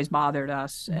has always bothered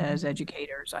us as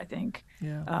educators, I think,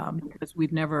 because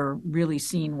we've never really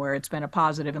seen where it's been a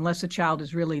positive, unless a child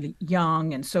is really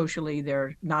young and socially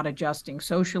they're not adjusting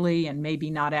socially and maybe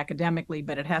not academically,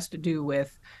 but it has to do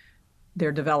with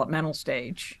their developmental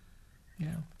stage.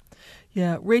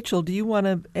 Yeah. Rachel, do you want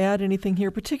to add anything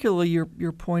here, particularly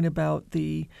your point about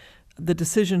the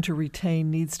decision to retain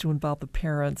needs to involve the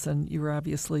parents, and you're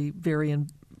obviously very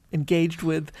engaged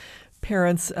with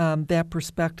parents, that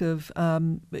perspective.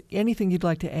 Anything you'd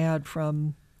like to add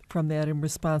from that in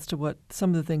response to what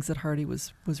some of the things that Hardy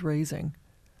was raising?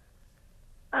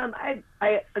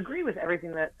 I agree with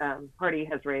everything that Hardy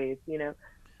has raised.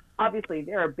 Obviously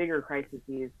there are bigger crises.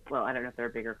 Well, I don't know if there are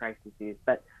bigger crises,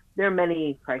 but there are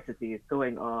many crises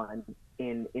going on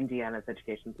in Indiana's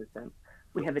education system.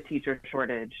 We have a teacher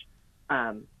shortage.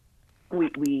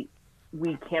 We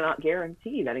cannot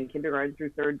guarantee that in kindergarten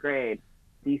through third grade,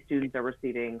 these students are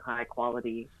receiving high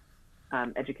quality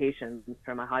education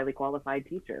from a highly qualified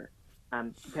teacher,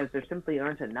 because there simply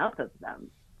aren't enough of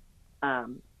them.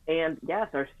 And yes,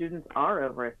 our students are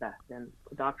overassessed. And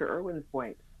to Dr. Irwin's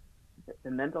point,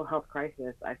 the mental health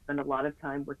crisis, I spend a lot of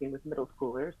time working with middle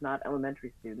schoolers, not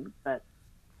elementary students, but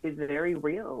is very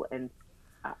real. And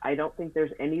I don't think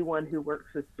there's anyone who works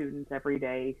with students every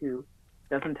day who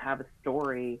doesn't have a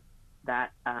story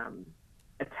that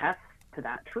attests to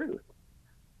that truth.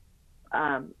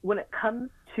 When it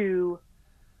comes to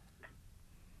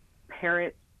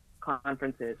parent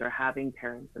conferences or having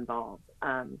parents involved,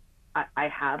 I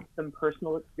have some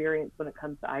personal experience when it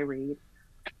comes to iRead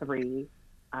 3.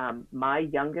 My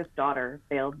youngest daughter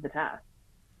failed the test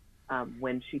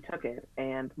when she took it.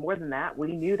 And more than that,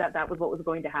 we knew that was what was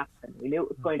going to happen. We knew it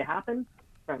was going to happen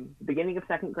from the beginning of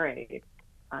second grade.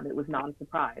 It was not a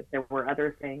surprise. There were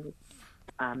other things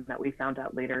that we found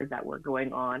out later that were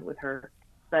going on with her.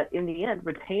 But in the end,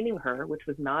 retaining her, which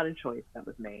was not a choice that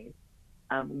was made,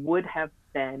 would have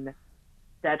been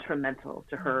detrimental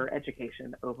to her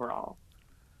education overall.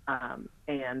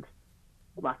 And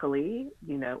luckily,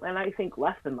 and I think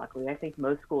less than luckily, I think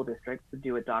most school districts would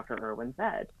do what Dr. Irwin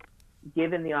said.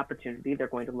 Given the opportunity, they're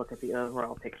going to look at the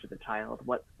overall picture of the child,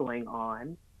 what's going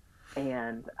on,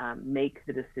 and make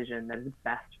the decision that is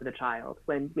best for the child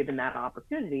when given that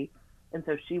opportunity. And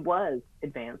so she was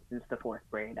advanced into the fourth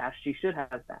grade, as she should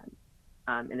have been,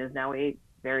 and is now a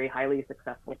very highly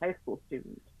successful high school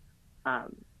student.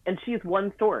 And she's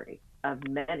one story of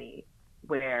many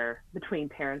where between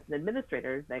parents and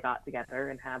administrators, they got together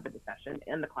and had the discussion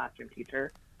and the classroom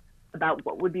teacher about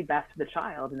what would be best for the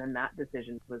child, and then that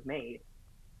decision was made.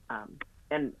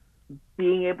 And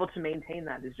being able to maintain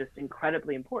that is just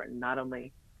incredibly important, not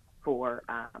only for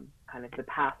kind of the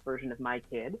past version of my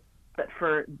kid, but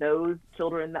for those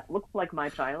children that look like my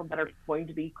child that are going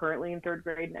to be currently in third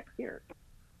grade next year.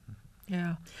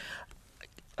 Yeah.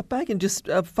 If I can just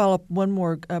follow up one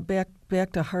more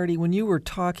back to Hardy, when you were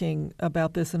talking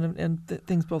about this, and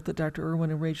things both that Dr.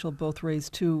 Irwin and Rachel both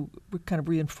raised too, kind of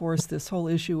reinforced this whole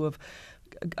issue of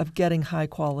getting high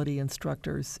quality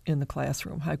instructors in the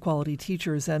classroom, high quality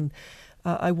teachers, and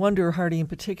I wonder, Hardy, in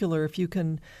particular, if you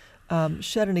can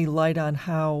shed any light on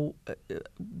how.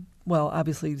 Well,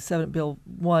 obviously, Senate Bill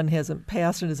 1 hasn't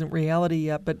passed and isn't reality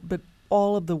yet, but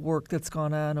all of the work that's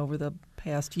gone on over the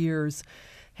past years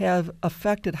have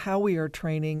affected how we are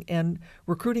training and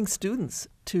recruiting students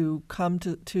to come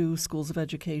to schools of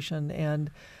education, and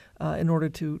in order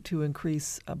to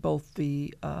increase both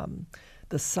the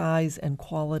size and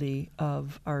quality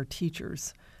of our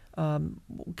teachers.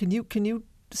 Can you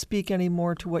speak any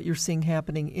more to what you're seeing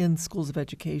happening in schools of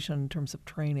education in terms of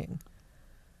training?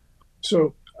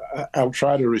 So I'll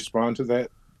try to respond to that.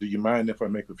 Do you mind if I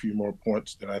make a few more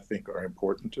points that I think are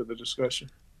important to the discussion?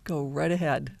 Go right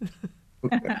ahead.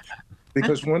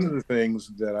 Because one of the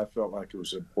things that I felt like it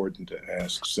was important to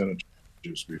ask Senator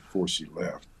Rogers before she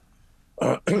left,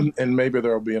 and maybe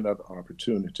there will be another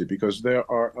opportunity, because there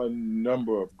are a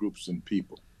number of groups and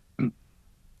people who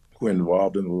are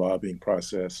involved in the lobbying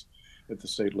process at the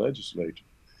state legislature.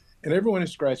 And everyone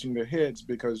is scratching their heads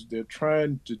because they're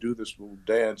trying to do this little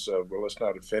dance of, well, let's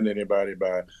not offend anybody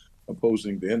by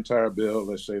opposing the entire bill.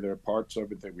 Let's say there are parts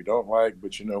of it that we don't like,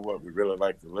 but you know what, we really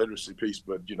like the literacy piece,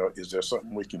 but you know, is there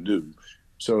something we can do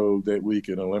so that we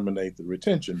can eliminate the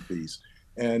retention piece?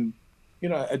 And, you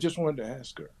know, I just wanted to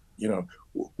ask her, you know,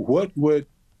 what would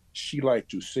she like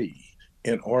to see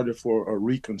in order for a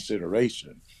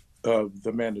reconsideration of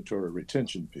the mandatory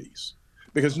retention piece?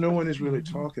 Because no one is really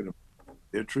talking about it.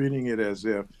 They're treating it as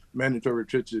if mandatory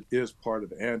retention is part of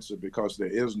the answer because there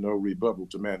is no rebuttal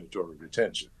to mandatory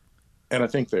retention. And I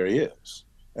think there is.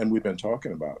 And we've been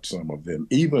talking about some of them.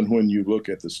 Even when you look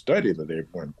at the study that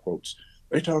everyone quotes,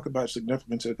 they talk about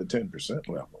significance at the 10%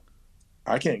 level.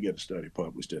 I can't get a study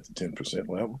published at the 10%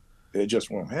 level. It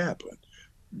just won't happen.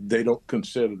 They don't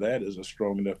consider that as a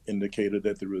strong enough indicator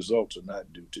that the results are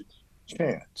not due to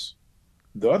chance.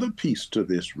 The other piece to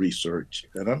this research,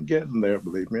 and I'm getting there,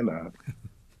 believe me or not,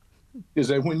 is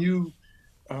that when you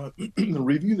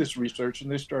review this research and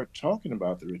they start talking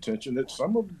about the retention, that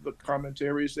some of the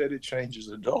commentary is that it changes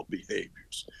adult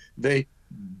behaviors. They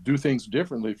do things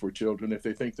differently for children if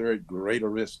they think they're at greater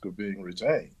risk of being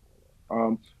retained.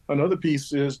 Another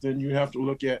piece is then you have to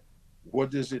look at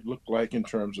what does it look like in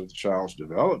terms of the child's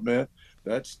development.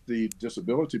 That's the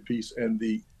disability piece and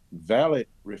the valid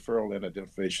referral and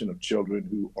identification of children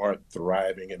who aren't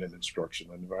thriving in an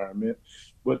instructional environment.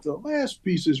 But the last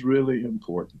piece is really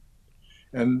important.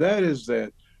 And that is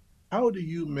that how do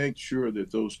you make sure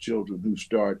that those children who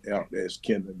start out as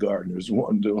kindergartners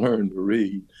wanting to learn to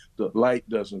read, the light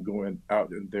doesn't go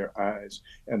out in their eyes?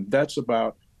 And that's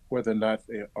about whether or not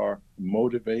they are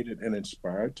motivated and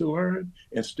inspired to learn,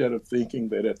 instead of thinking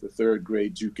that at the third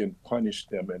grade you can punish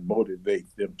them and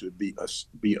motivate them to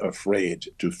be afraid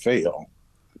to fail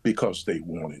because they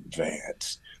won't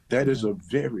advance. That is a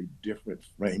very different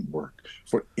framework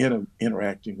for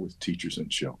interacting with teachers and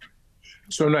children.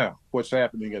 So now, what's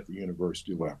happening at the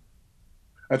university level?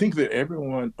 I think that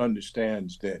everyone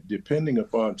understands that depending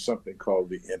upon something called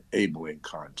the enabling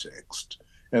context,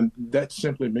 and that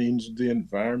simply means the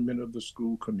environment of the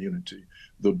school community,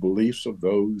 the beliefs of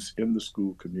those in the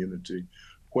school community,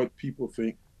 what people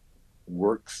think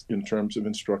works in terms of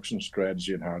instructional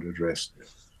strategy and how to address them.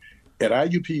 At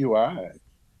IUPUI,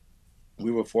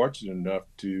 we were fortunate enough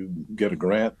to get a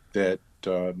grant that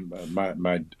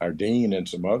our dean and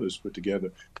some others put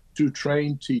together to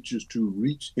train teachers to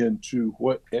reach into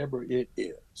whatever it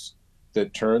is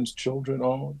that turns children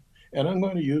on. And I'm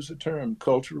going to use the term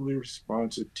culturally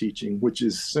responsive teaching, which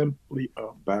is simply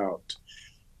about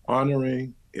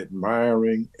honoring,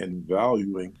 admiring, and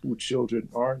valuing who children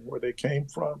are and where they came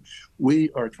from. We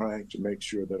are trying to make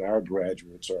sure that our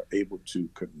graduates are able to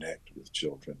connect with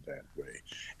children that way.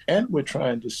 And we're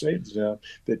trying to say to them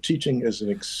that teaching is an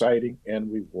exciting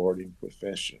and rewarding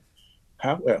profession.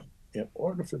 However, in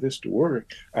order for this to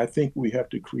work, I think we have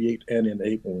to create an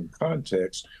enabling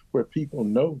context where people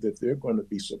know that they're going to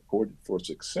be supported for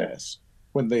success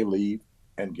when they leave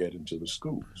and get into the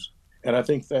schools. And I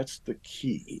think that's the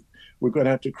key. We're going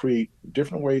to have to create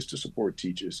different ways to support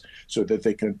teachers so that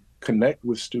they can connect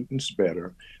with students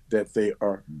better, that they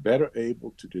are better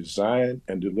able to design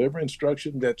and deliver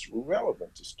instruction that's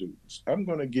relevant to students. I'm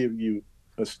going to give you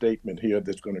a statement here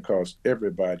that's going to cause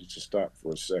everybody to stop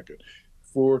for a second.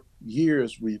 For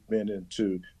years, we've been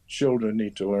into children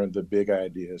need to learn the big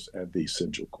ideas and the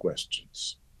essential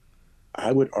questions.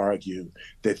 I would argue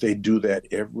that they do that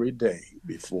every day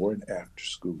before and after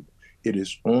school. It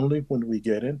is only when we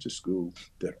get into school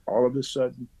that all of a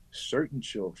sudden certain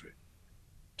children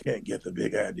can't get the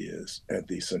big ideas and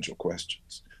the essential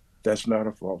questions. That's not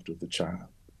a fault of the child.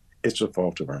 It's a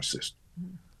fault of our system.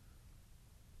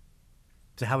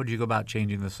 So how would you go about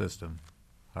changing the system,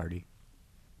 Hardy?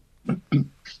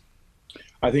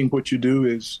 I think what you do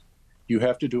is you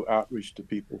have to do outreach to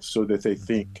people so that they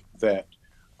think that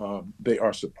they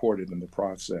are supported in the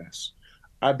process.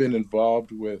 I've been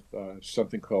involved with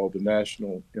something called the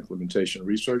National Implementation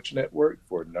Research Network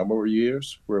for a number of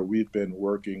years, where we've been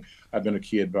working. I've been a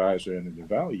key advisor and an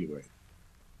evaluator,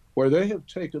 where they have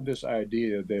taken this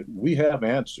idea that we have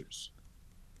answers.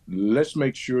 Let's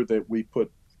make sure that we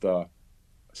put the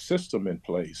system in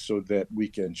place so that we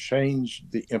can change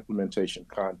the implementation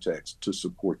context to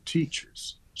support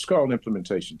teachers. It's called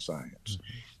implementation science.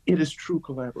 It is true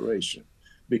collaboration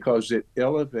because it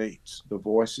elevates the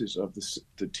voices of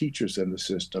the teachers in the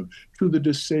system to the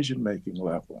decision-making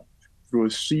level. through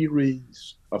a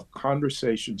series of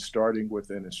conversations starting with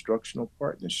an instructional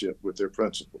partnership with their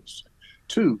principals.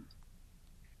 2,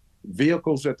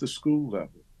 vehicles at the school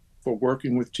level for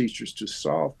working with teachers to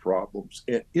solve problems.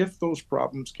 And if those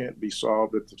problems can't be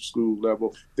solved at the school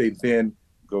level, they then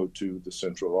go to the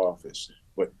central office.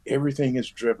 But everything is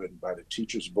driven by the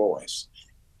teacher's voice.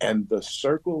 And the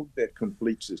circle that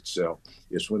completes itself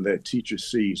is when that teacher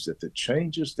sees that the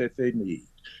changes that they need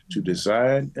to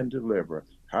design and deliver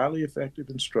highly effective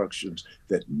instructions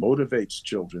that motivates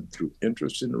children through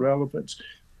interest and relevance,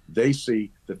 they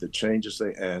see that the changes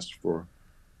they asked for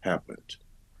happened.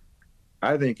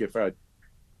 I think if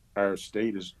our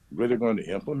state is really going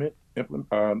to implement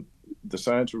the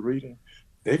science of reading,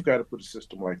 they've got to put a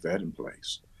system like that in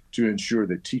place to ensure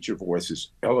that teacher voice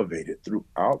is elevated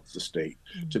throughout the state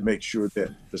to make sure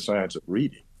that the science of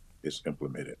reading is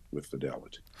implemented with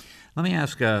fidelity. Let me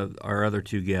ask our other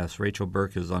two guests. Rachel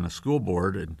Burke is on a school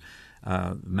board in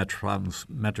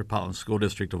Metropolitan School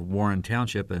District of Warren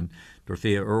Township, and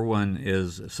Dorothea Irwin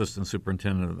is Assistant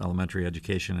Superintendent of Elementary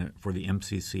Education for the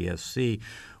MCCSC.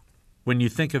 When you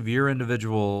think of your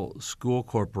individual school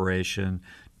corporation,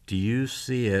 do you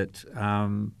see it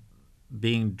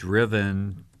being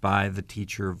driven by the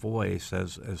teacher voice,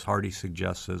 as Hardy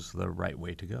suggests, is the right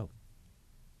way to go?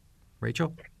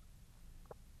 Rachel?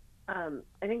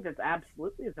 I think that's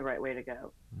absolutely the right way to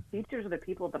go. Teachers are the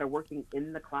people that are working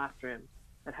in the classroom,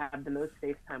 that have the most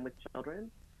face time with children,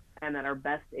 and that are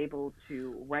best able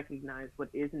to recognize what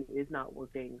is and is not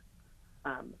working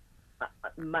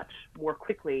much more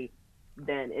quickly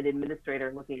than an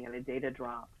administrator looking at a data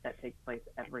drop that takes place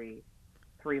every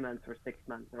 3 months or 6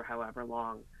 months or however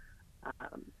long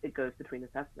it goes between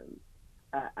assessments.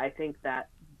 I think that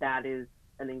is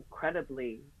an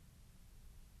incredibly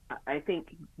I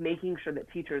think making sure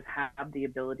that teachers have the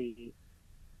ability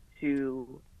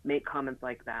to make comments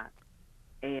like that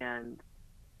and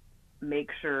make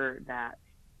sure that,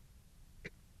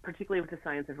 particularly with the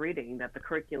science of reading, that the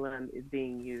curriculum is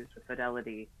being used with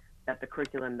fidelity, that the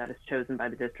curriculum that is chosen by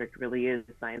the district really is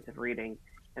the science of reading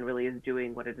and really is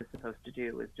doing what it is supposed to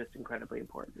do is just incredibly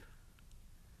important.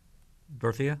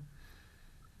 Dorothea?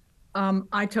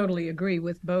 I totally agree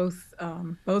with both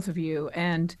of you,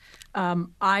 and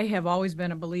I have always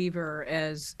been a believer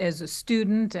as a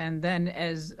student, and then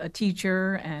as a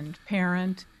teacher and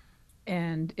parent,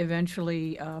 and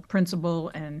eventually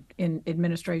principal and in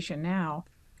administration now,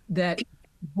 that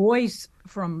voice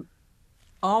from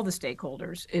all the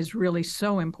stakeholders is really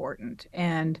so important,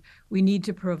 and we need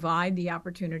to provide the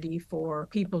opportunity for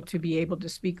people to be able to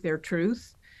speak their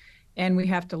truth. And we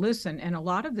have to listen. And a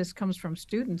lot of this comes from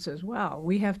students as well.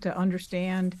 We have to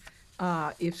understand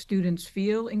if students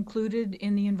feel included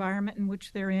in the environment in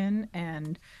which they're in,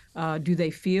 and do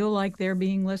they feel like they're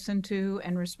being listened to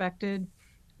and respected?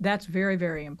 That's very,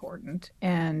 very important.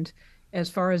 And as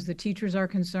far as the teachers are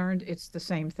concerned, it's the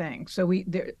same thing. So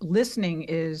listening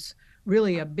is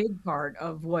really a big part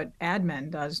of what admin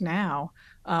does now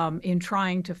in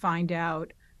trying to find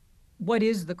out what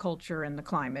is the culture and the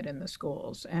climate in the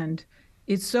schools. And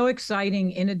it's so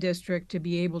exciting in a district to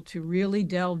be able to really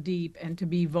delve deep and to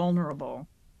be vulnerable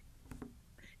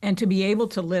and to be able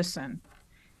to listen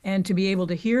and to be able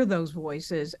to hear those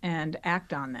voices and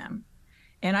act on them.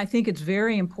 And I think it's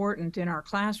very important in our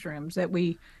classrooms that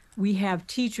we have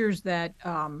teachers that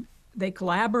they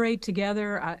collaborate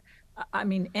together. I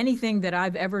mean, anything that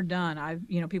I've ever done,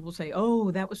 people say, oh,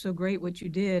 that was so great what you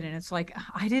did. And it's like,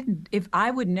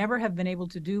 I would never have been able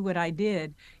to do what I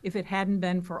did if it hadn't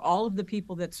been for all of the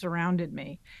people that surrounded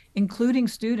me, including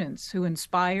students who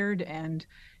inspired and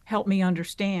helped me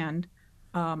understand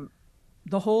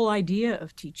the whole idea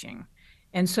of teaching.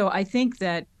 And so I think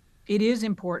that it is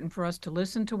important for us to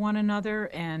listen to one another.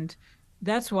 And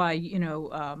that's why,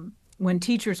 when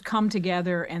teachers come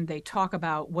together and they talk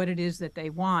about what it is that they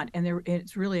want, and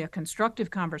it's really a constructive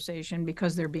conversation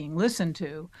because they're being listened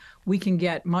to, we can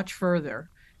get much further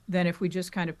than if we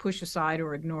just kind of push aside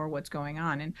or ignore what's going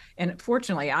on. And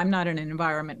fortunately, I'm not in an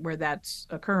environment where that's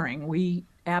occurring. We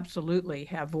absolutely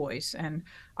have voice. And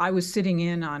I was sitting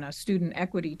in on a student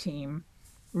equity team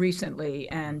recently,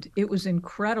 and it was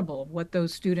incredible what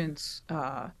those students,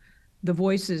 the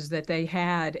voices that they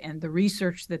had and the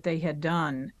research that they had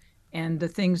done and the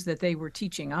things that they were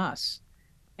teaching us.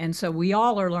 And so we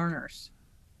all are learners.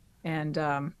 And,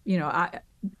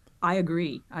 I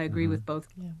agree. I agree with both.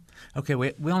 Yeah. Okay,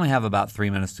 we only have about 3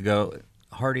 minutes to go.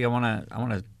 Hardy, I want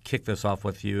to kick this off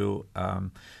with you.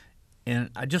 And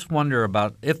I just wonder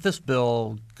about if this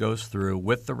bill goes through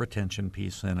with the retention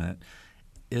piece in it,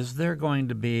 is there going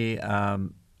to be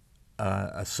the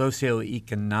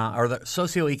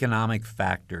socioeconomic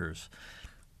factors?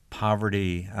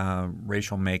 poverty,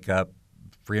 racial makeup,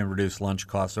 free and reduced lunch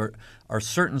costs, are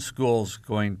certain schools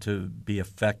going to be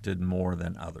affected more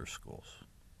than other schools?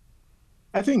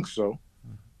 I think so.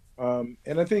 And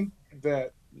I think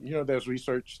that, there's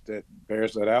research that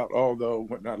bears that out, although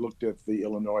when I looked at the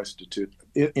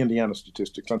the Indiana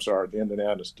statistics,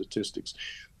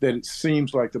 that it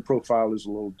seems like the profile is a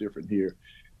little different here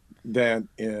than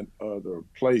in other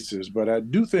places. But I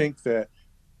do think that,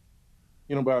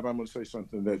 Bob, I'm going to say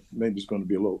something that maybe is going to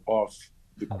be a little off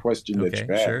the question that you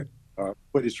asked, sure.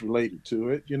 but it's related to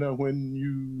it. When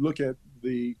you look at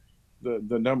the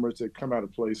numbers that come out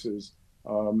of places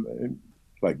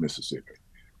like Mississippi,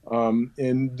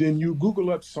 and then you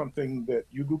Google up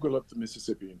the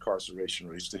Mississippi incarceration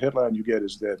rates. The headline you get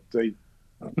is that they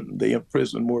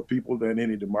imprison more people than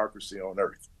any democracy on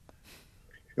earth.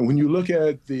 And when you look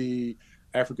at the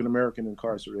African American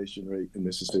incarceration rate in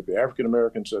Mississippi, African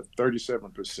Americans are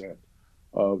 37%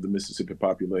 of the Mississippi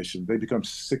population. They become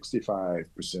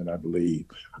 65%, I believe,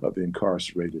 of the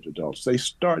incarcerated adults. They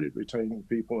started retaining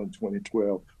people in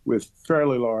 2012 with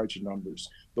fairly large numbers.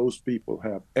 Those people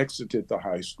have exited the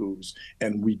high schools,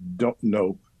 and we don't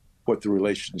know what the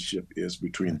relationship is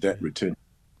between that retention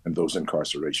and those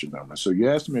incarceration numbers. So you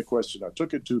asked me a question, I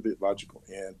took it to the logical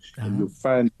end, and you'll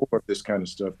find more of this kind of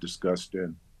stuff discussed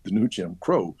in the new Jim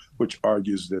Crow, which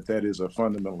argues that is a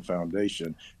fundamental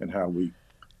foundation in how we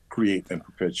create and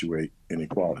perpetuate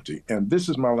inequality. And this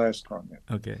is my last comment.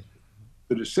 Okay.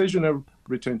 The decision of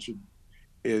retention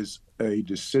is a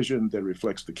decision that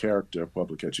reflects the character of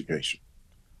public education,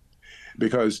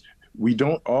 because we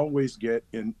don't always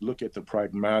look at the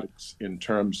pragmatics in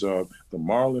terms of the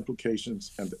moral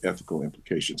implications and the ethical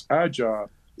implications. Our job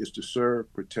is to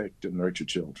serve, protect, and nurture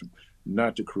children,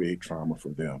 not to create trauma for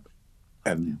them.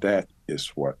 And that is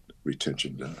what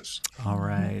retention does. All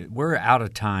right. We're out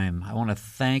of time. I want to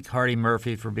thank Hardy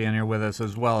Murphy for being here with us,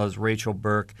 as well as Rachel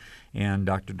Burke and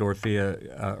Dr. Dorothea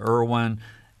Irwin.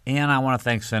 And I want to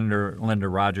thank Senator Linda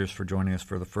Rogers for joining us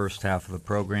for the first half of the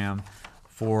program.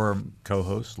 For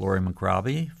co-host Laurie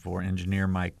McRobbie, for engineer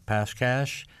Mike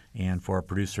Pashkash, and for our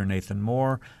producer Nathan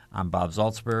Moore, I'm Bob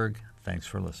Zaltzberg. Thanks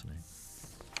for listening.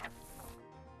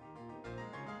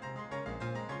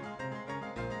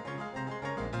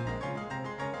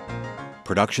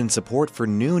 Production support for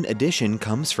Noon Edition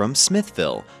comes from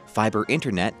Smithville, fiber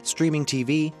internet, streaming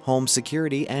TV, home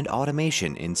security, and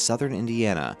automation in southern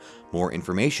Indiana. More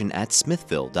information at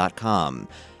smithville.com.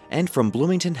 And from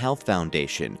Bloomington Health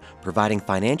Foundation, providing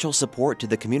financial support to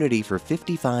the community for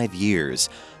 55 years,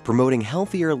 promoting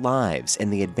healthier lives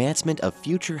and the advancement of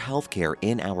future healthcare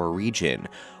in our region,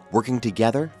 working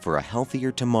together for a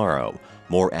healthier tomorrow.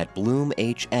 More at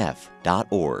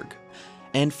bloomhf.org.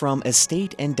 And from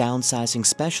Estate and Downsizing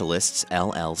Specialists,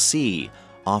 LLC,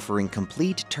 offering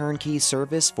complete turnkey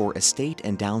service for estate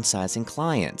and downsizing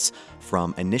clients,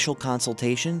 from initial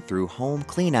consultation through home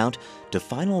cleanout to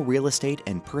final real estate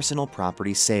and personal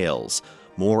property sales.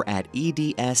 More at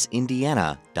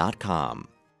edsindiana.com.